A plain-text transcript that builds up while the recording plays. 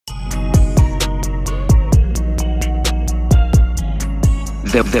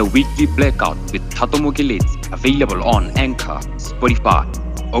The Weekly Blackout with Tato Mokeletse, available on Anchor, Spotify,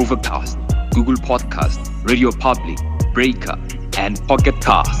 Overcast, Google Podcast, Radio Public, Breaker, and Pocket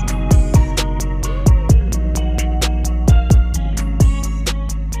Cast.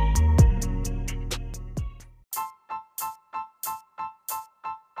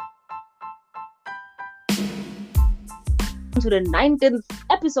 To the 19th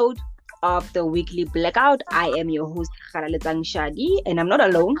episode of the Weekly Blackout. I am your host, Kharaletsang Shadi, and I'm not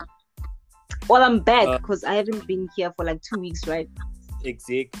alone. Well, I'm back because I haven't been here for like 2 weeks, right?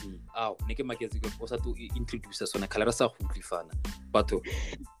 Exactly. To introduce us on a but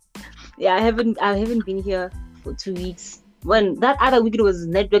yeah, I haven't been here for 2 weeks. When that other week it was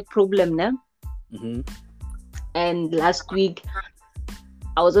network problem, no? Mm-hmm. And last week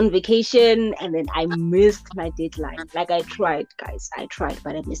I was on vacation and then I missed my deadline. Like I tried, guys. I tried,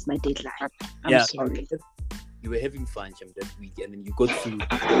 but I missed my deadline. I'm sorry. You were having fun, Shem, that week, and then you got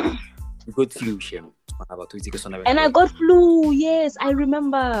flu, Shem. And I got flu. Yes, I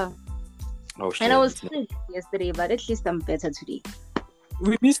remember. Oh, shit. And I was sick yesterday, but at least I'm better today.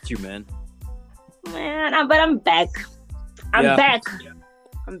 We missed you, man. But I'm back. I'm back.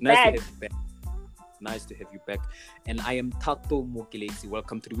 I'm back. Nice to have you back. And I am Tato Mokeletse.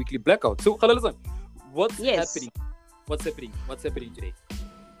 Welcome to the Weekly Blackout. So, Khalalazan, what's happening? What's happening today?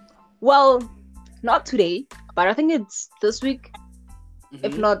 Well, not today, but I think it's this week. Mm-hmm.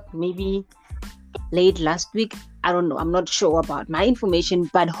 If not, maybe late last week. I don't know. I'm not sure about my information.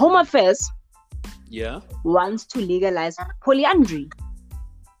 But Home Affairs wants to legalize polyandry.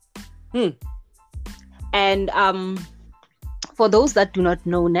 And for those that do not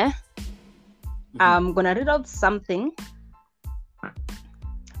know, I'm gonna read out something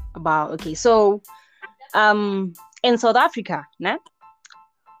about in South Africa,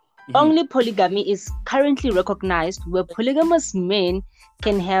 only polygamy is currently recognized where polygamous men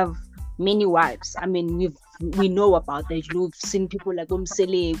can have many wives. I mean, we know about that. We've seen people like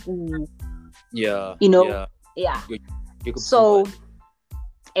Umsele who So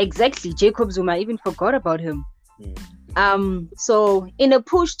exactly, Jacob Zuma, I even forgot about him. So in a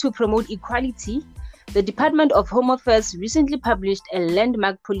push to promote equality, the Department of Home Affairs recently published a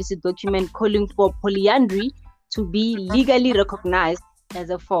landmark policy document calling for polyandry to be legally recognized as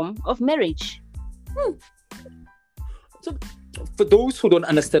a form of marriage. So for those who don't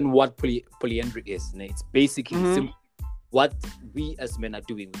understand what polyandry is, it's basically what we as men are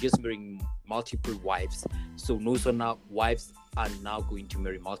doing. We're just marrying multiple wives. So now wives are now going to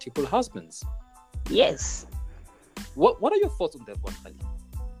marry multiple husbands. Yes. What are your thoughts on that one, Khali?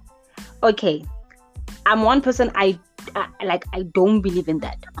 Okay, I'm one person. I don't believe in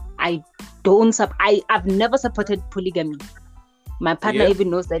that. I've never supported polygamy. My partner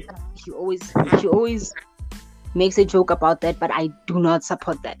even knows that. She always makes a joke about that, but I do not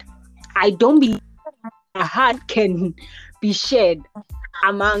support that. I don't believe a heart can be shared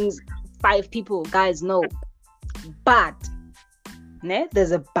amongst 5 people, guys. No, but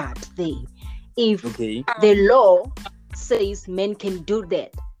there's a but there. If the law says men can do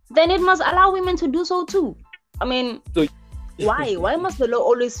that, then it must allow women to do so too. I mean, why? Why must the law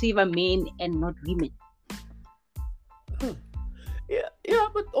always favor men and not women? Yeah,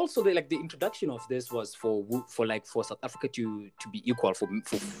 but also the introduction of this was for South Africa to be equal, for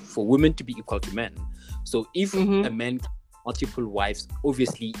women to be equal to men. So if a man multiple wives,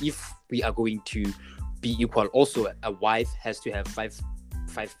 obviously, if we are going to be equal, also a wife has to have five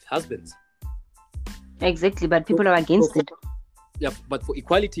husbands. Exactly, but people are against it. Yeah, but for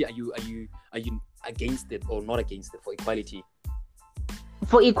equality, are you against it or not against it?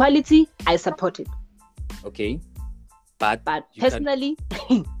 For equality, I support it. Okay, but personally,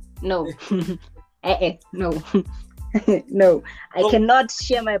 no, no, no. I cannot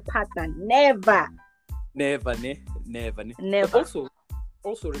share my partner. Never.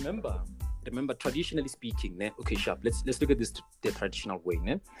 Also, remember, traditionally speaking, okay, sharp. Let's look at this the traditional way.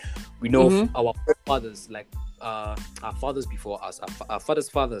 We know our fathers, like our fathers before us, our fathers'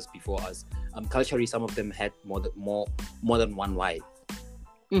 fathers before us. Culturally, some of them had more than one wife.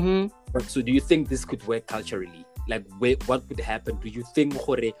 So, do you think this could work culturally? Like, what would happen? Do you think,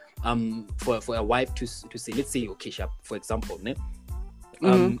 for a wife to say, let's say, okay, sharp, for example, and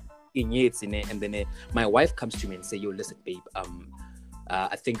then my wife comes to me and say, yo, listen, babe,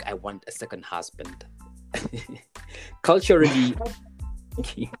 I think I want a second husband. Culturally,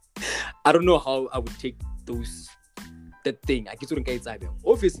 I don't know how I would take that thing. I guess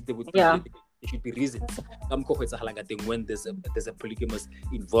obviously there should be reasons. When there's a polygamous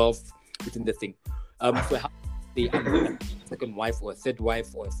involved within the thing. For how they are a second wife or a third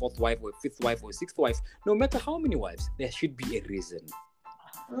wife or a fourth wife or a fifth wife or a sixth wife, no matter how many wives, there should be a reason.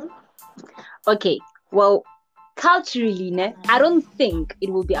 Okay, well, culturally, I don't think it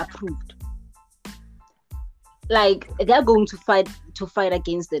will be approved. Like they're going to fight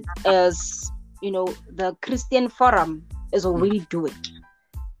against it, as you know, the Christian Forum is already doing.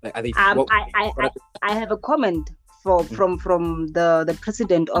 Like, are they, I have a comment from the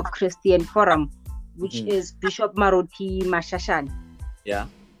president of Christian Forum, which is Bishop Maruti Mashashan. Yeah.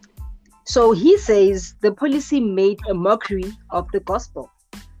 So he says the policy made a mockery of the gospel.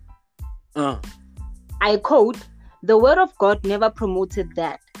 I quote, "The word of God never promoted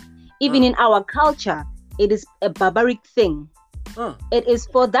that. Even in our culture, it is a barbaric thing. It is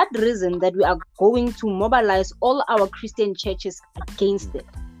for that reason that we are going to mobilize all our Christian churches against it."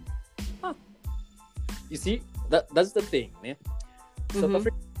 You see, that's the thing, man. South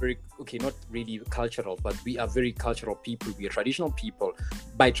Africa is very, okay, not really cultural, but we are very cultural people. We are traditional people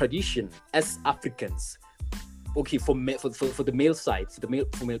by tradition as Africans. Okay, for the male side, for male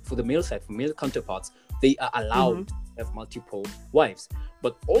counterparts, they are allowed to have multiple wives.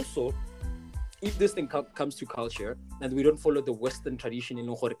 But also, if this thing comes to culture and we don't follow the Western tradition,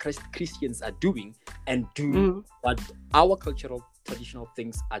 what Christians are doing and do what our cultural traditional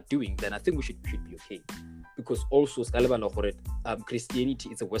things are doing, then I think we should be okay. Because also, Christianity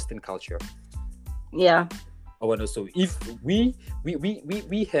is a Western culture. Yeah. So if we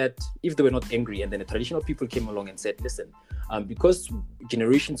had, if they were not angry, and then the traditional people came along and said, listen, because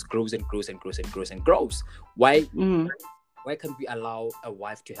generations grows and grows and grows and grows and grows, why can't we allow a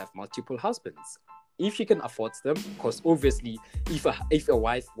wife to have multiple husbands if she can afford them? Because obviously, if a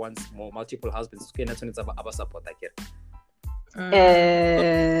wife wants multiple husbands, I don't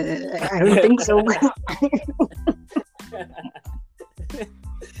think so. I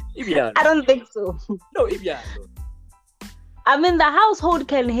don't think so. No, I mean, the household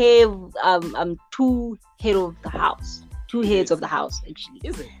can have two heads of the house, actually.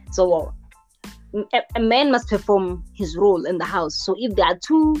 Is it? So a man must perform his role in the house. So if there are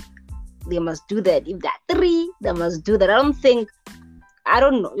two, they must do that. If there are three, they must do that. I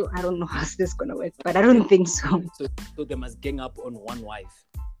don't know how's this gonna work, but I don't think so. So they must gang up on one wife.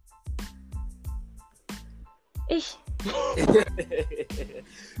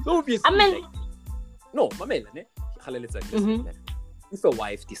 Obviously, I mean, no, if your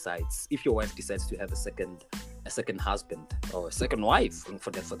wife decides to have a second husband or a second wife,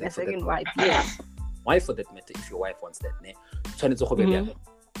 for that wife, yes. Wife for that matter, if your wife wants that,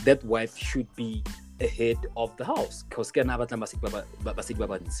 that wife should be a head of the house.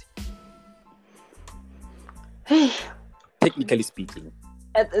 Technically speaking,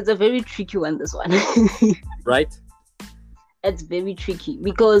 it's a very tricky one, this one. Right? It's very tricky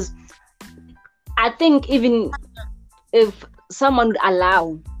because I think even if someone would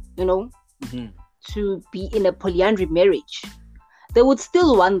allow, to be in a polyandry marriage, they would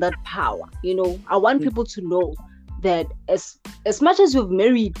still want that power. I want people to know that as much as you've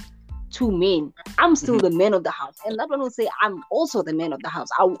married two men, I'm still the man of the house, and that one will say I'm also the man of the house.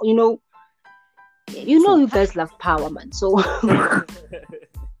 You guys love power, man. So.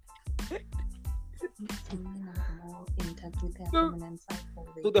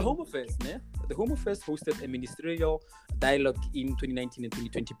 So the Home Affairs, the Home Affairs hosted a ministerial dialogue in 2019 and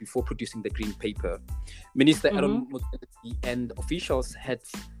 2020 before producing the Green Paper. Minister Aaron Motsoaledi and officials had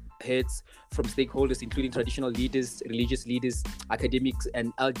heads from stakeholders, including traditional leaders, religious leaders, academics,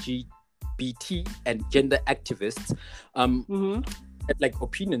 and LGBT and gender activists. Had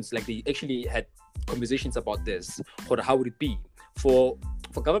opinions, they actually had conversations about this. How would it be for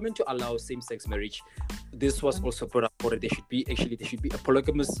government to allow same-sex marriage? This was also brought up, or there should be a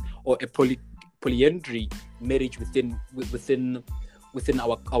polygamous or a polyandry marriage within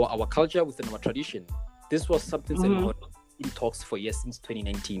our culture, within our tradition. This was something that in talks for years, since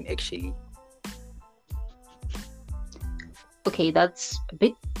 2019 actually. Okay, that's a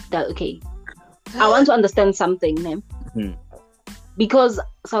bit okay. I want to understand something, because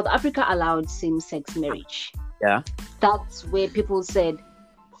South Africa allowed same-sex marriage. Yeah, that's where people said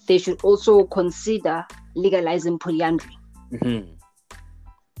they should also consider legalizing polyandry.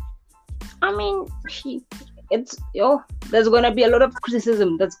 I mean, there's gonna be a lot of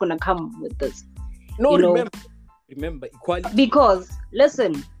criticism that's gonna come with this. No, remember equality. Because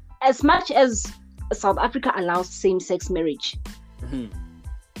listen, as much as South Africa allows same-sex marriage,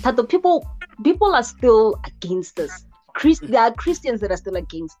 that people are still against this. There are Christians that are still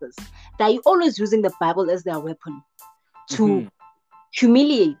against this. They're always using the Bible as their weapon to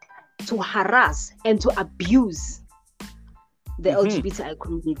humiliate, to harass, and to abuse the LGBTI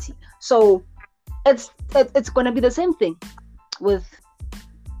community. So it's going to be the same thing with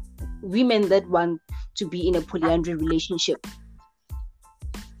women that want to be in a polyandry relationship.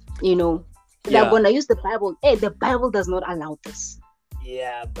 you know, they're gonna use the Bible. Hey, the Bible does not allow this.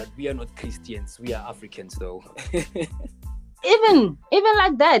 Yeah, but we are not Christians. We are Africans, though. even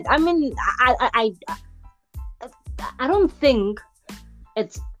like that. I mean, I don't think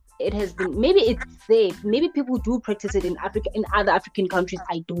it has been. Maybe it's safe. Maybe people do practice it in Africa, in other African countries.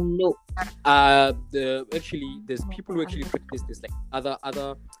 I don't know. Actually, there's people who actually practice this, like other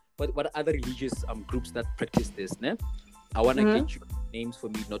what other religious groups that practice this. Ne? I wanna get you names for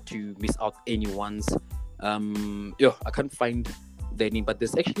me not to miss out anyone's. I can't find their name, but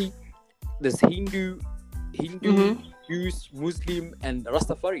there's Hindu, Jews, Muslim, and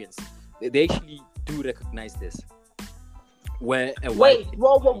Rastafarians. They actually do recognize this. Where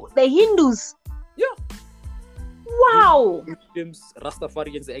whoa, the Hindus. Yeah. Wow. Muslims,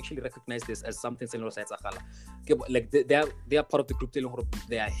 Rastafarians, they actually recognize this as something like they are part of the group.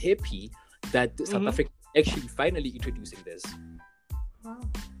 They are happy that South Africa actually finally introducing this. Wow.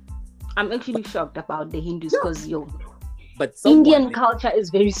 I'm actually shocked about the Hindus because but Indian culture is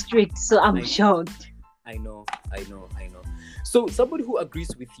very strict, so I'm shocked. I know. So somebody who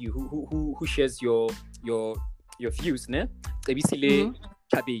agrees with you, who shares your views, ne?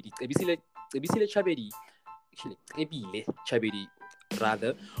 Chabedi,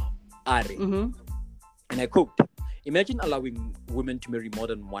 rather, are. And I quote, imagine allowing women to marry more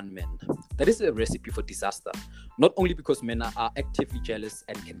than one man. That is a recipe for disaster. Not only because men are actively jealous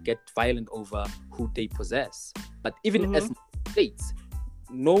and can get violent over who they possess, but even as states,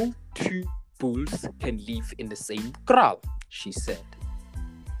 no two bulls can live in the same kraal, she said.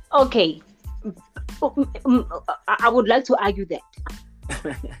 Okay. I would like to argue that.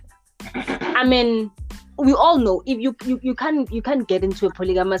 I mean, we all know if you can't get into a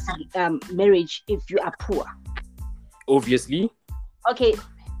polygamous marriage if you are poor. Obviously. Okay.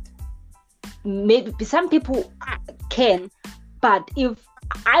 Maybe some people can, but if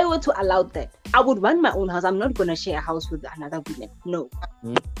I were to allow that, I would run my own house. I'm not gonna share a house with another woman. No.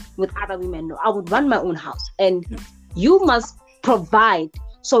 With other women, no. I would run my own house, and you must provide.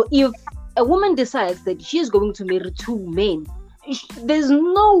 So if a woman decides that she is going to marry two men, there's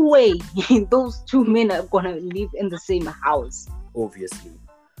no way those two men are gonna live in the same house. Obviously.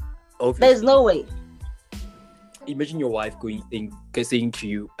 There's no way. Imagine your wife saying to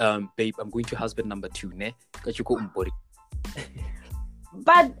you, babe, I'm going to husband number 2, ne?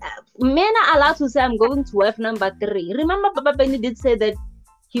 But men are allowed to say, I'm going to wife number 3. Remember, Papa Benny did say that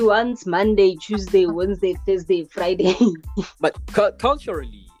he wants Monday, Tuesday, Wednesday, Thursday, Friday. But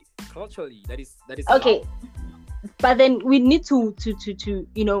culturally, that is okay. allowed. But then we need to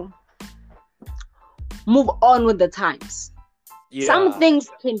move on with the times. Yeah, some things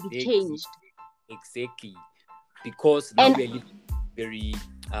can be changed. Exactly, because now we're living very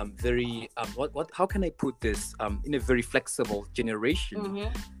how can I put this in a very flexible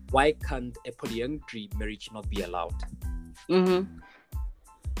generation. Why can't a polyandry marriage not be allowed?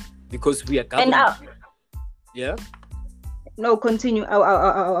 Because we are governed. Yeah. No, continue.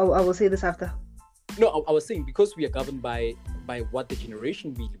 I will say this after. No, I was saying because we are governed by what the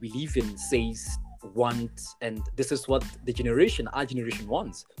generation we live in says, wants, and this is what our generation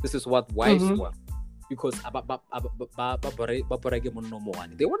wants. This is what wives want. Because they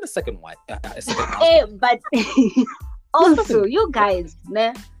want a second wife. But also, you guys,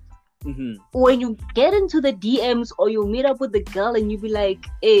 nah, when you get into the DMs or you meet up with the girl and you be like,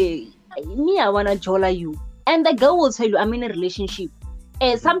 hey, me, I wanna jola you. And the girl will tell you, I'm in a relationship.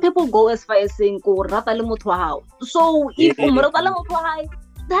 Some people go as far as saying, so if then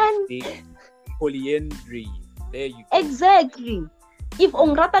polyandry. There you go. Exactly. If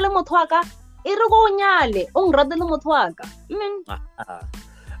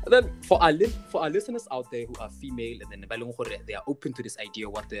then for our listeners out there who are female and then they are open to this idea,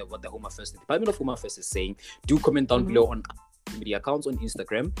 what the Home Affairs, the Department of Home Affairs is saying, do comment down below on media accounts, on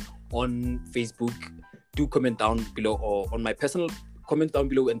Instagram, on Facebook. Do comment down below, or on my personal, comment down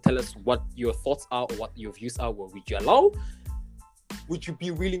below and tell us what your thoughts are or what your views are. Would you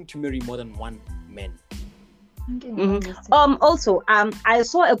be willing to marry more than one man? Also, I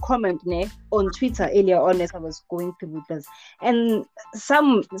saw a comment on Twitter earlier on as I was going through this, and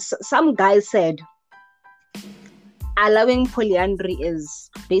some guy said allowing polyandry is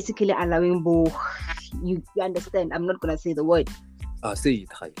basically allowing both. You understand? I'm not gonna say the word. Say it.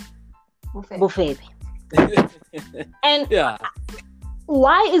 Bofebe. And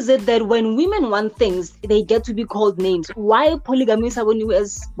why is it that when women want things, they get to be called names? Why polygamy is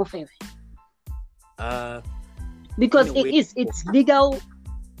as bofebe? Because it's legal.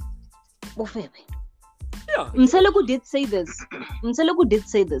 Bofebe. Yeah. Mseleku did say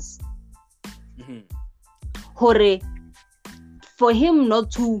this. Hore, for him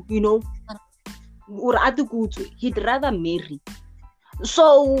not to, he'd rather marry.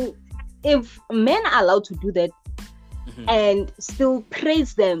 So if men are allowed to do that and still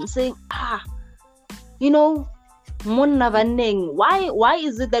praise them, saying, why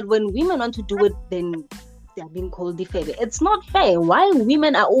is it that when women want to do it, then they're being called defeated? It's not fair. Why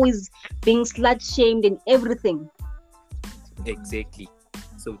women are always being slut-shamed and everything? Exactly.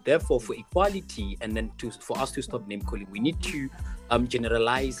 So therefore, for equality, and then for us to stop name calling, we need to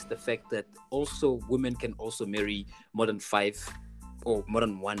generalize the fact that also women can also marry more than 5 or more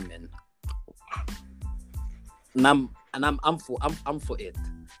than 1 man. And I'm for it.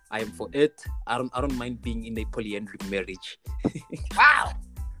 I am for it. I don't mind being in a polyandry marriage. Wow.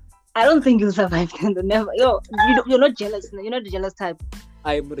 I don't think you'll survive. Never. You're not jealous. You're not the jealous type.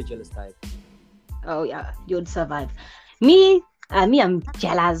 I am not a jealous type. Oh yeah, you'd survive. Me, I'm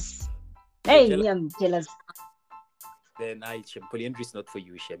jealous. Hey, me, I'm jealous. Then polyandry is not for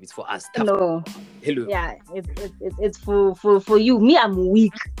you, Shem. It's for us. No. Hello. Yeah, it's for you. Me, I'm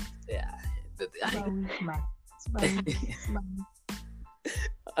weak. Yeah.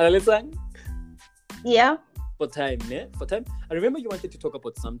 Listen. Yeah. For time. I remember you wanted to talk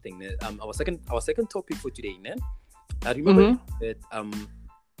about something. Our second topic for today. I remember that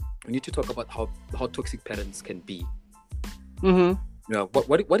we need to talk about how toxic parents can be. Yeah.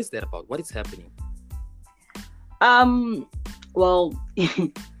 What is that about? What is happening? Well,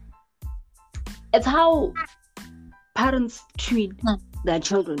 it's how parents treat their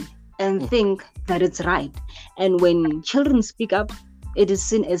children and think that it's right. And when children speak up, it is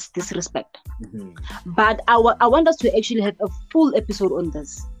seen as disrespect. But I want us to actually have a full episode on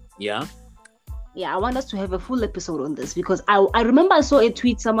this. Yeah? Yeah, I want us to have a full episode on this because I remember I saw a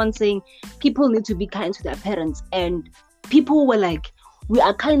tweet, someone saying people need to be kind to their parents. And people were like, we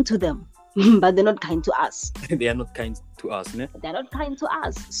are kind to them, but they're not kind to us. They are not kind to us, ne? They're not kind to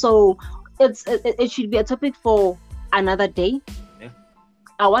us. So it should be a topic for another day. Yeah.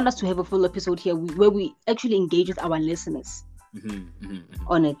 I want us to have a full episode here where we actually engage with our listeners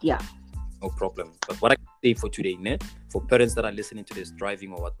on it. Yeah. No problem. But what I can say for today, ne, for parents that are listening to this,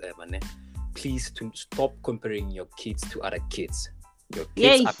 driving or whatever, ne, please to stop comparing your kids to other kids. Your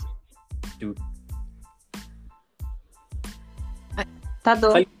kids are to.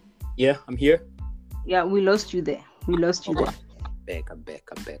 Tato. Yeah, I'm here. Yeah, we lost you there. I'm back.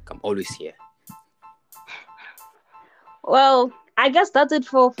 I'm always here. Well, I guess that's it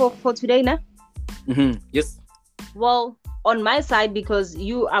for today, nah? Yes. Well, on my side, because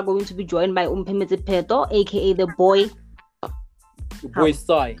you are going to be joined by Umpemete Peto, aka the boy. The boy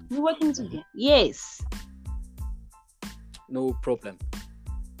side. We're working together. Yes. No problem.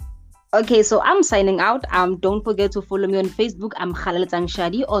 Okay, so I'm signing out. Don't forget to follow me on Facebook. I'm Khalale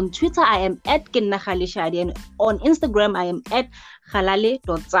Shadi. On Twitter, I am at Kennakhale Shadi. And on Instagram, I am at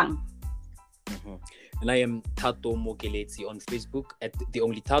khalale.zang. And I am Tato Mogelezi on Facebook, at The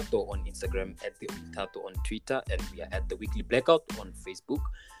Only Tato on Instagram, at The Only Tato on Twitter, and we are at The Weekly Blackout on Facebook,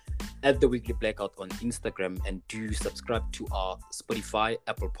 at The Weekly Blackout on Instagram, and do subscribe to our Spotify,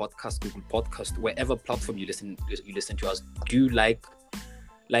 Apple Podcast, Google Podcast, wherever platform you listen to us. Do like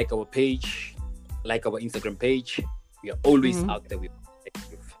our page, like our Instagram page. We are always out there.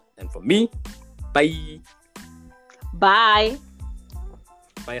 And for me, bye. Bye.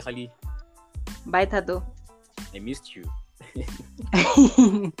 Bye, Khali. Bye, Tato. I missed you.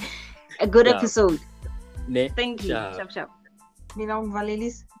 A good episode. Ne? Thank you. Shap. Mina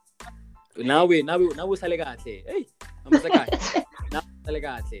ungivalelis. Now we sale kahle. Hey, I'm Sakai. Now sale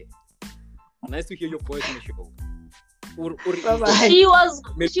kahle. Nice to hear your voice on the show. She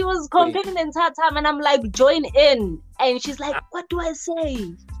was complaining the entire time, and I'm like, join in, and she's like, what do I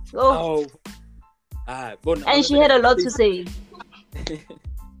say? And she had a lot to say.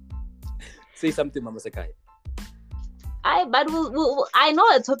 Say something, Mama Sakai. But we'll I know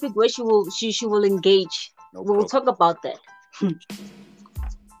a topic where she will engage. We'll talk about that. Good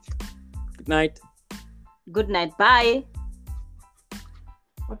night. Good night. Bye.